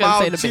He's gonna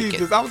say mild the bacon.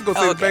 cheeses. I was gonna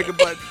say the bacon,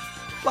 but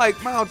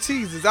like mild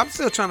cheeses, I'm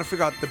still trying to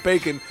figure out the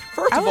bacon.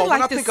 First of all,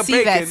 when I think of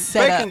bacon,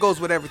 bacon goes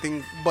with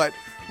everything. But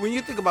when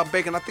you think about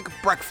bacon, I think of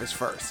breakfast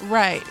first.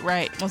 Right.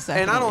 Most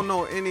definitely. And I don't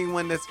know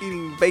anyone that's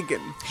eating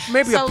bacon.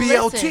 Maybe a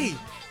BLT. Listen,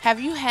 have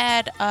you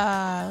had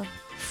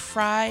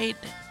fried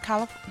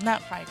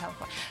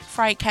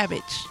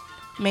cabbage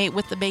made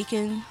with the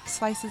bacon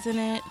slices in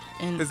it?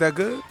 And Is that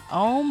good?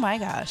 oh my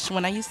gosh,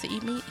 when I used to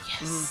eat meat,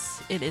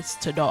 yes, it is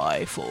to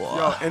die for.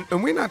 Yo,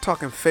 and we're not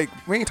talking fake.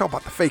 We ain't talking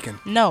about the faking.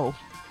 No,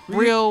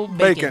 real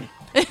bacon.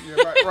 Yeah,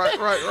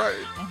 right.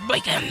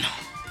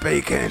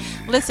 Bacon.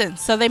 Listen,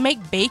 so they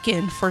make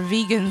bacon for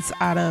vegans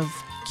out of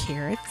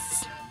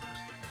carrots.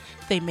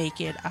 They make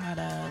it out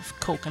of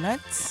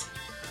coconuts.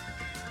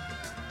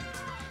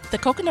 The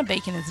coconut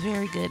bacon is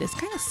very good. It's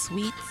kind of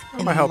sweet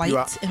and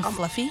light and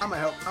fluffy. I'm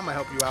gonna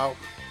help you out.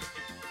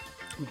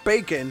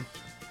 Bacon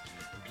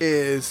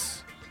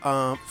is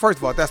first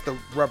of all, that's the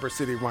Rubber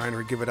City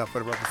Winery. Give it up for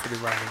the Rubber City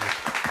Winery.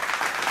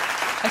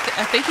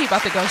 I think he's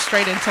about to go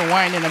straight into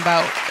whining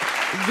about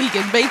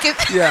vegan bacon.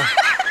 Yeah.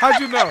 How'd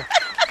you know?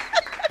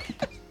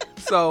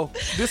 So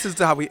this is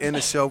how we end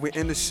the show. We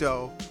end the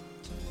show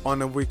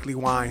on a weekly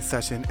wine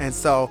session, and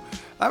so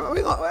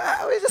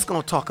we're just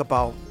gonna talk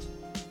about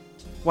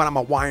what I'm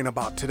gonna whine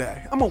about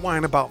today. I'm gonna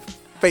whine about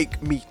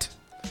fake meat.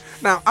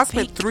 Now, I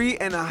spent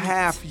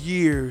 3.5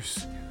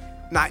 years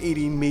not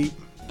eating meat,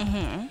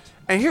 and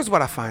here's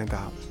what I find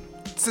out.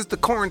 Since the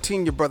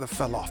quarantine, your brother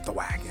fell off the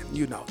wagon.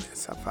 You know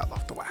this. I fell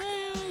off the wagon.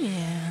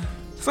 Yeah.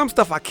 Some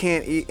stuff I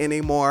can't eat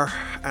anymore,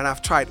 and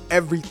I've tried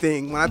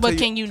everything. But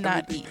can you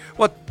not eat?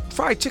 Well,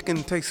 fried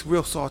chicken tastes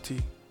real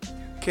salty.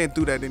 Can't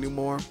do that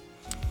anymore.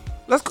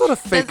 Let's go to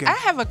faking. I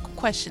have a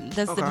question.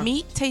 Does the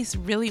meat taste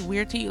really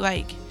weird to you?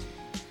 Like,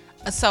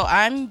 so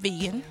I'm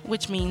vegan,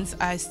 which means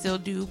I still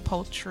do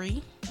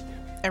poultry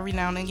every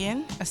now and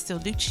again. I still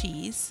do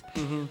cheese.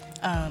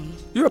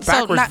 You're a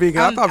backwards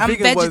vegan. I thought I'm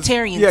vegan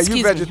vegetarian. was... Yeah,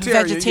 you're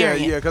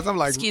vegetarian. Yeah, because I'm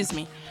like... Excuse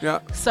me. Yeah.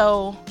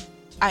 So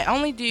I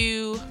only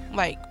do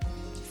like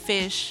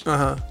fish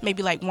Uh-huh.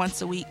 maybe like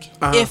once a week,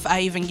 Uh-huh. if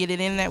I even get it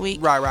in that week.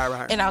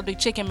 Right. And I'll do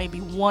chicken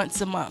maybe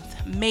once a month,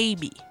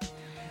 maybe.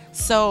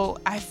 So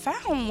I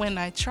found when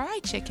I try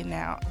chicken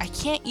now, I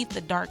can't eat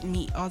the dark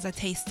meat. All I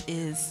taste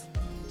is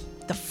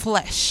the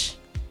flesh.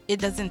 It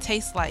doesn't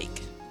taste like,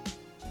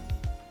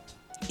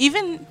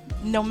 even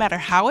no matter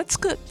how it's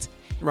cooked,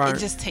 Right. it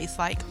just tastes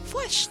like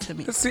flesh to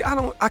me. See,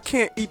 I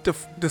can't eat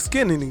the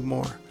skin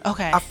anymore.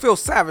 Okay. I feel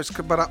savage,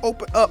 but I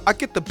open up, I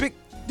get the big,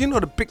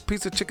 the big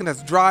piece of chicken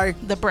that's dry.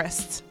 The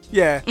breast.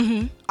 Yeah.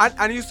 Mm-hmm.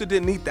 I used to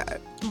didn't eat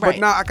that. But Right.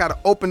 now I gotta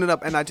open it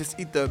up and I just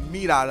eat the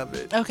meat out of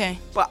it. Okay.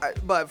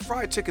 But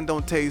fried chicken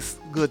don't taste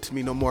good to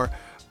me no more.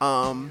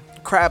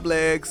 Crab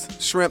legs,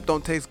 shrimp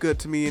don't taste good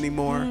to me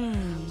anymore.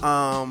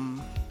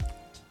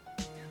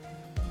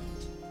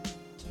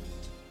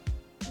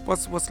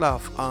 What's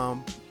left?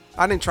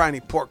 I didn't try any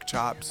pork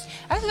chops,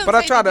 but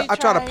I tried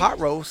a pot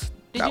roast.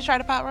 Did you try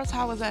the pot roast?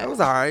 How was that? It was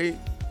all right.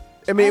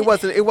 I mean, it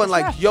wasn't it's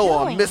like, not yo,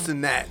 filling. I'm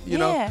missing that, you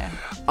know?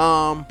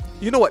 Yeah.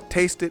 You know what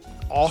tasted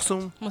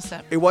awesome? What's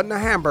that? It wasn't a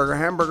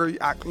hamburger.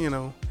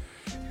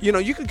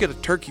 You could get a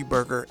turkey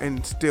burger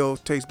and still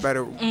taste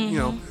better,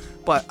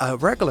 but a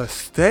regular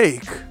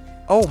steak,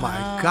 oh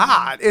my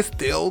God, it's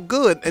still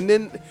good. And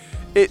then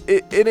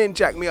it didn't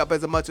jack me up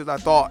as much as I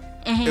thought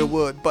it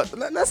would. But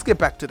let's get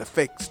back to the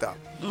fake stuff.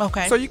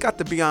 Okay. So you got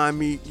the Beyond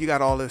Meat, you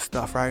got all this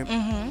stuff, right?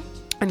 Mm-hmm.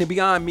 And the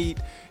Beyond Meat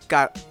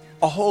got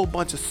a whole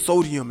bunch of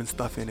sodium and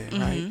stuff in it,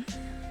 right?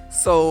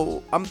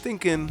 So I'm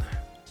thinking,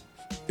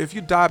 if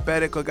you're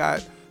diabetic or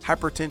got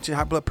hypertension,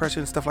 high blood pressure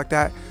and stuff like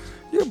that,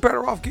 you're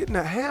better off getting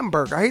a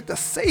hamburger. I hate to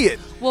say it.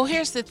 Well,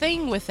 here's the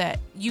thing with that.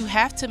 You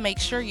have to make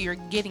sure you're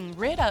getting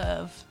rid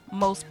of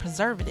most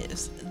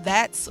preservatives.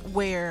 That's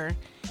where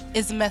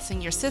it's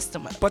messing your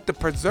system up. But the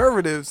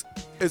preservatives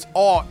is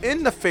all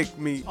in the fake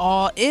meat.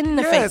 All in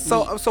the fake meat.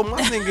 So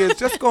my thing is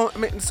just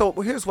going. So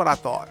here's what I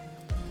thought.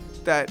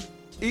 That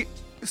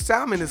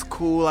salmon is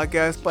cool, I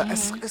guess, but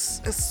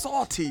it's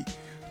salty.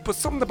 But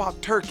something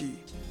about turkey.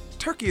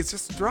 Turkey is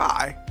just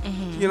dry.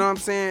 You know what I'm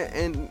saying?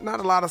 And not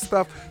a lot of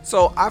stuff.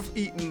 So I've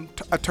eaten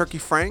a turkey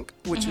frank,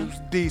 which is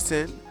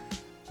decent.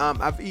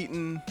 I've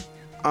eaten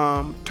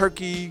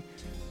turkey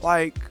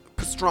like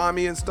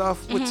pastrami and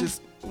stuff, which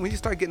is, when you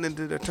start getting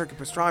into the turkey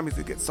pastrami,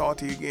 it gets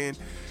salty again.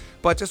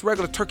 But just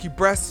regular turkey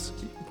breasts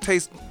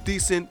taste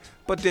decent.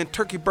 But then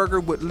turkey burger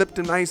with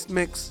Lipton ice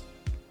mix,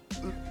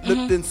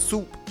 Lipton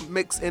soup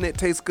mix in it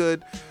tastes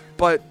good.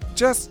 But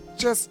just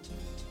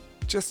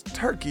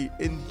turkey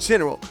in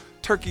general.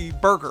 Turkey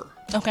burger.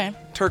 Okay.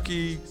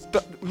 Turkey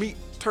meat.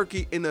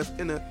 Turkey in a.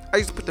 I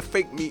used to put the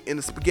fake meat in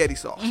the spaghetti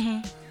sauce.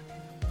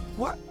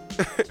 What?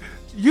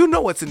 You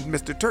know what's in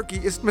Mr. Turkey?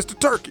 It's Mr.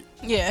 Turkey.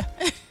 Yeah.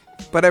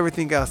 But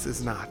everything else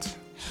is not.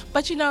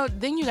 But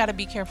then you got to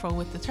be careful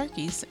with the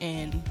turkeys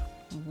and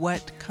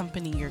what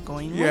company you're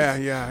going with.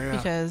 Yeah.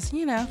 Because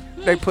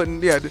They putting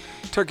the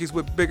turkeys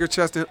with bigger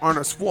chest than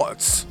Arnold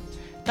Schwartz.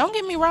 Don't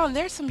get me wrong,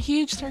 there's some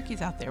huge turkeys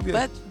out there,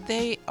 but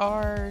they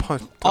are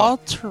Pumped up.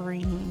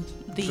 altering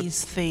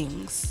these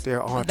things They're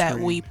that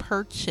altering. we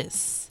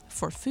purchase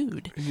for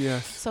food.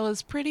 Yes. So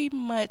it's pretty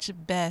much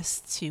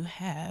best to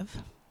have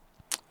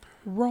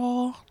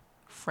raw,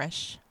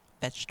 fresh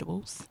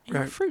vegetables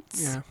and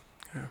fruits. Yeah.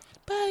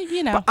 But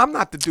But I'm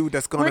not the dude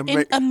that's we're going to in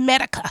make.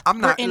 America. I'm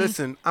not. We're in-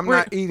 Listen, I'm we're-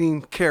 not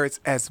eating carrots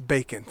as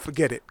bacon.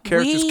 Forget it.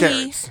 Carrots is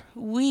carrots.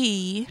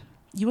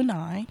 You and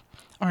I,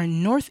 are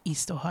in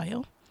Northeast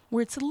Ohio,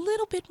 where it's a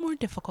little bit more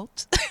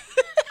difficult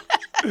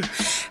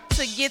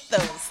to get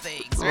those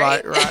things,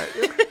 right? Right.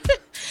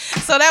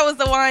 So that was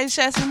the wine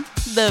session,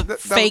 the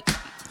fake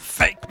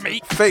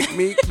meat. Fake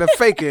meat, the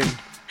faking.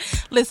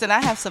 Listen,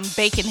 I have some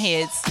bacon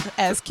heads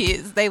as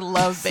kids. They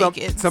love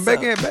bacon. Some so-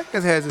 bacon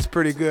heads is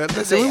pretty good.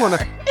 Listen, They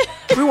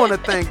we want to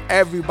thank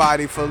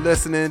everybody for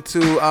listening to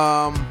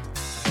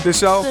the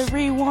show. The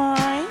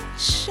Rewine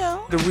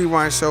Show. The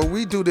Rewine Show.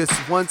 We do this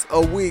once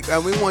a week,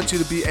 and we want you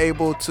to be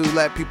able to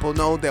let people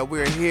know that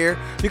we're here.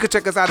 You can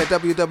check us out at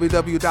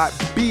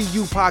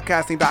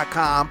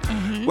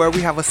www.bupodcasting.com, where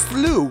we have a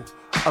slew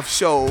of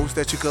shows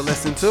that you can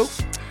listen to.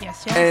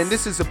 Yes. And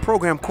this is a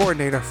program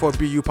coordinator for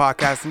BU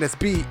Podcasting. That's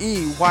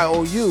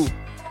BEYOU.com,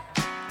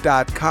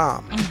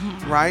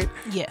 right?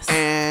 Yes.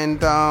 And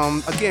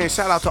again,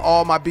 shout out to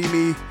all my Be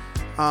Me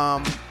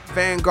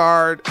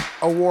Vanguard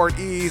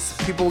awardees,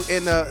 people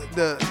in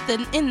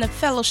in the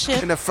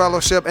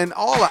fellowship. and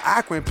all the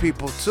Akron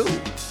people too.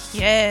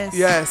 Yes.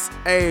 Yes.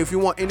 Hey, if you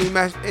want any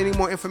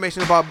more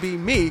information about Be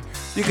Me,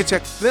 you can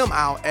check them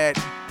out at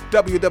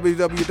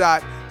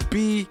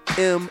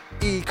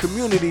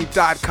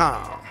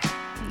www.bmecommunity.com.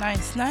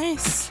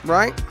 Nice.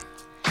 Right?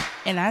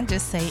 And I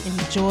just say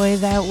enjoy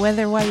that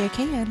weather while you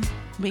can,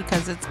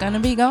 because it's gonna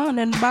be gone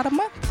in about a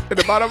month. In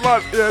about a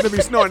month. Yeah, it'll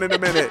be snowing in a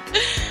minute.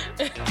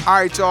 All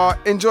right, y'all.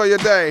 Enjoy your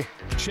day.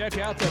 Check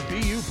out the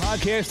BU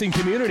Podcasting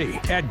community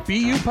at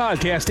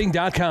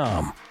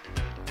bupodcasting.com.